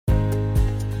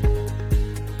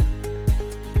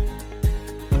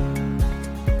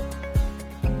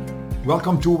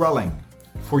Welcome to Welling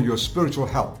for your spiritual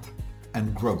health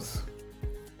and growth.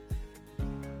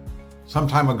 Some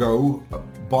time ago,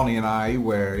 Bonnie and I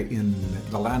were in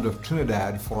the land of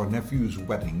Trinidad for our nephew's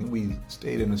wedding. We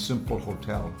stayed in a simple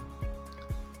hotel.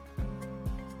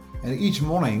 And each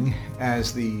morning,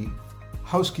 as the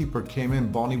housekeeper came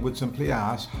in, Bonnie would simply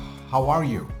ask, "How are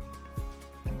you?"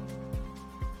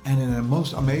 And in a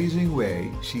most amazing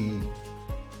way, she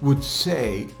would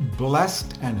say,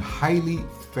 "Blessed and highly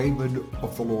favored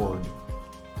of the Lord."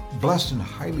 Blessed and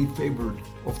highly favored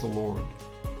of the Lord.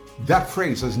 That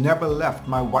phrase has never left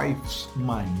my wife's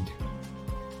mind.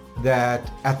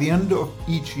 That at the end of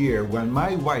each year, when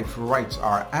my wife writes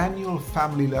our annual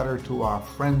family letter to our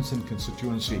friends and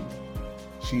constituency,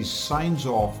 she signs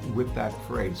off with that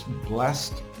phrase,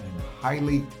 "Blessed and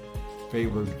highly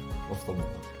favored of the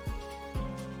Lord."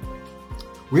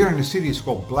 We are in a series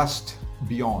called Blessed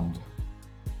Beyond.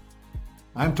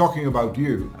 I'm talking about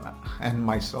you and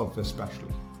myself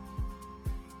especially.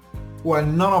 Where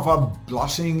none of our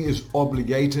blessing is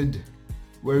obligated,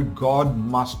 where God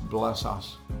must bless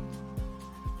us.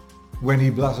 When He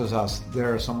blesses us,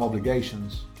 there are some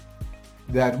obligations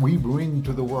that we bring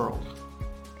to the world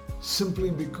simply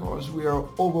because we are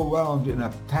overwhelmed in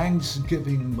a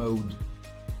thanksgiving mode.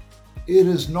 It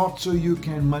is not so you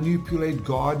can manipulate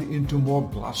God into more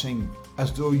blessing,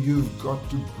 as though you've got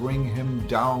to bring Him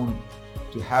down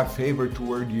to have favor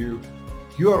toward you.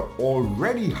 You are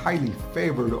already highly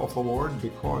favored of the Lord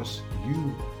because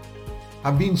you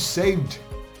have been saved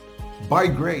by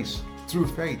grace through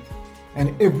faith,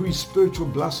 and every spiritual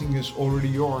blessing is already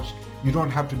yours. You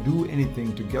don't have to do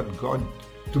anything to get God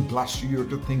to bless you or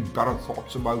to think better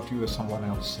thoughts about you, as someone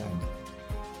else said.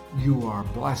 You are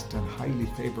blessed and highly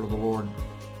favored of the Lord,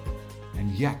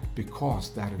 and yet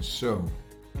because that is so,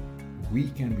 we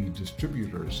can be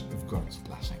distributors of God's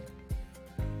blessing.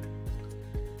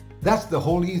 That's the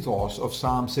whole ethos of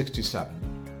Psalm 67.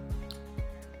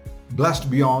 Blessed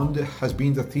Beyond has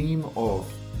been the theme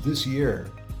of this year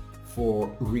for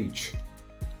Reach.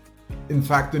 In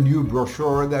fact, the new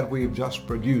brochure that we've just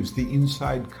produced, the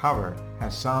inside cover,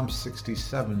 has Psalm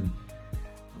 67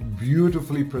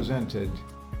 beautifully presented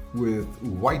with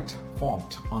white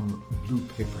font on blue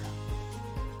paper.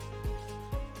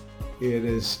 It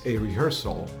is a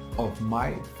rehearsal of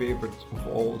my favorite of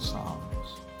all psalms.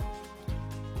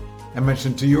 I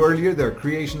mentioned to you earlier there are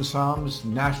creation psalms,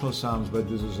 national psalms, but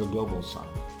this is a global psalm.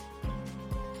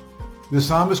 The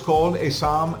psalm is called a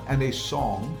psalm and a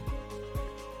song,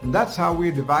 and that's how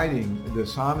we're dividing the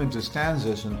psalm into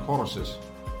stanzas and choruses.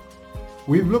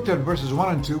 We've looked at verses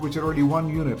 1 and 2, which are already one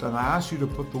unit, and I asked you to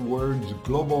put the words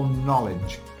global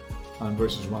knowledge on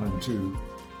verses 1 and 2.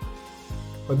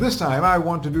 But this time I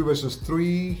want to do verses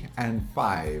 3 and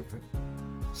 5.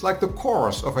 It's like the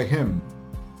chorus of a hymn.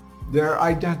 They're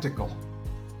identical.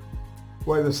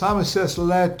 Where the psalmist says,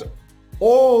 "Let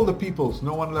all the peoples,"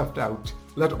 no one left out,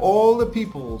 "let all the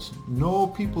peoples," no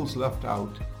peoples left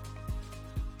out,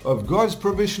 "of God's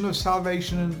provision of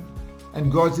salvation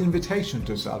and God's invitation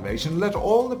to salvation, let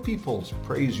all the peoples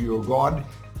praise you, O God.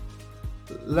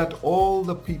 Let all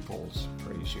the peoples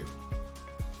praise you."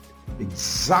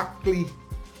 Exactly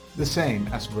the same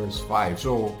as verse 5.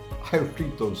 So I'll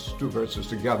read those two verses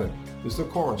together. It's the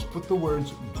chorus. Put the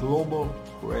words global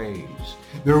praise.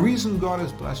 The reason God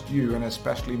has blessed you, and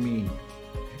especially me,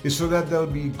 is so that there'll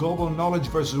be global knowledge,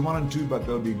 verses 1 and 2, but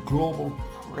there'll be global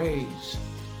praise.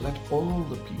 Let all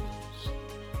the peoples.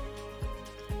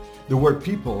 The word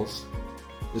peoples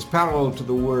is parallel to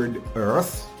the word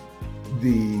earth,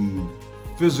 the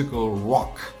physical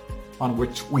rock on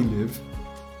which we live.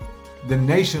 The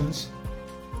nations,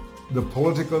 the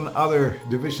political and other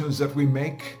divisions that we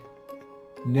make.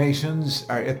 Nations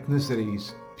are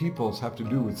ethnicities. Peoples have to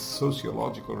do with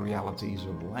sociological realities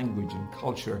of language and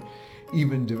culture,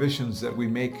 even divisions that we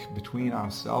make between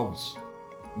ourselves,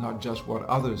 not just what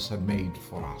others have made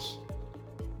for us,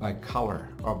 by color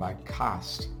or by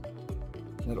caste.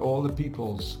 Let all the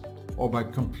peoples, or by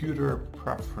computer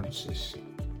preferences,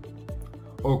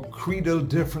 or creedal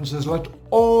differences, let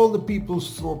all the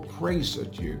peoples throw praise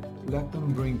at you. Let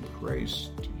them bring praise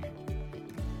to you.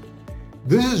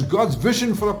 This is God's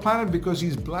vision for the planet because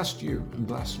He's blessed you and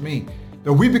blessed me.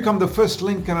 That we become the first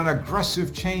link in an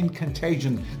aggressive chain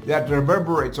contagion that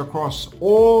reverberates across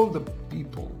all the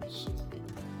peoples.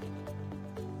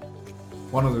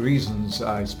 One of the reasons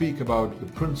I speak about the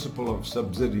principle of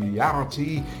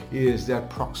subsidiarity is that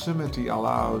proximity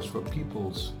allows for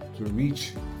peoples to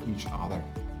reach each other.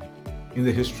 In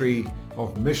the history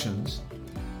of missions,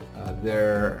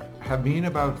 there have been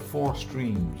about 4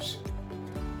 streams.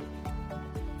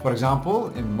 For example,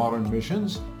 in modern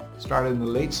missions, started in the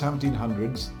late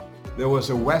 1700s, there was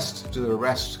a west to the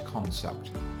rest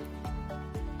concept.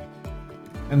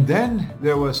 And then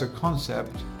there was a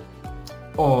concept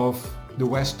of the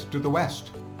west to the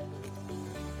west.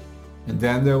 And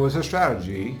then there was a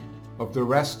strategy of the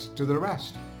rest to the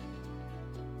rest.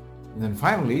 And then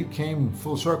finally it came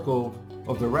full circle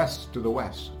of the rest to the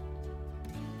west.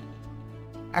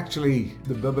 Actually,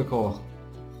 the biblical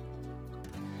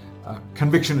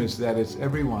conviction is that it's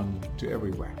everyone to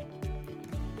everywhere.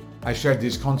 I shared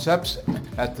these concepts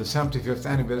at the 75th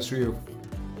anniversary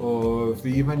of the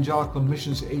Evangelical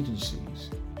Missions Agencies.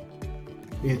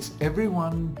 It's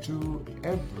everyone to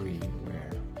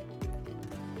everywhere.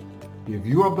 If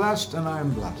you are blessed and I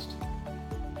am blessed,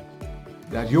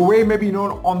 that your way may be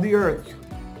known on the earth,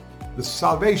 the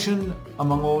salvation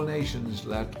among all nations,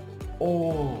 let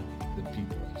all the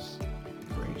peoples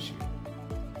praise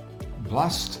you.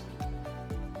 Blessed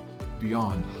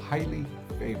beyond, highly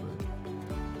favored.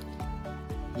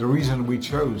 The reason we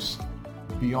chose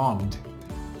beyond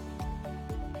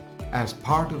as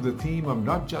part of the theme of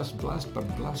not just blessed, but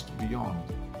blessed beyond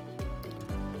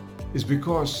is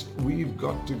because we've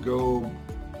got to go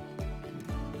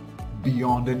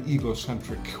beyond an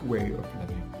egocentric way of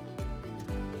living.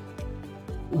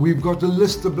 We've got to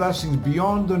list the blessings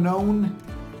beyond the known.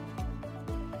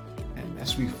 And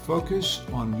as we focus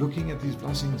on looking at these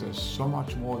blessings, there's so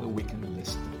much more that we can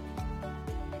list them.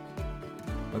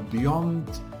 But beyond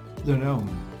the known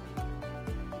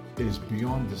is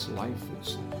beyond this life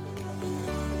itself.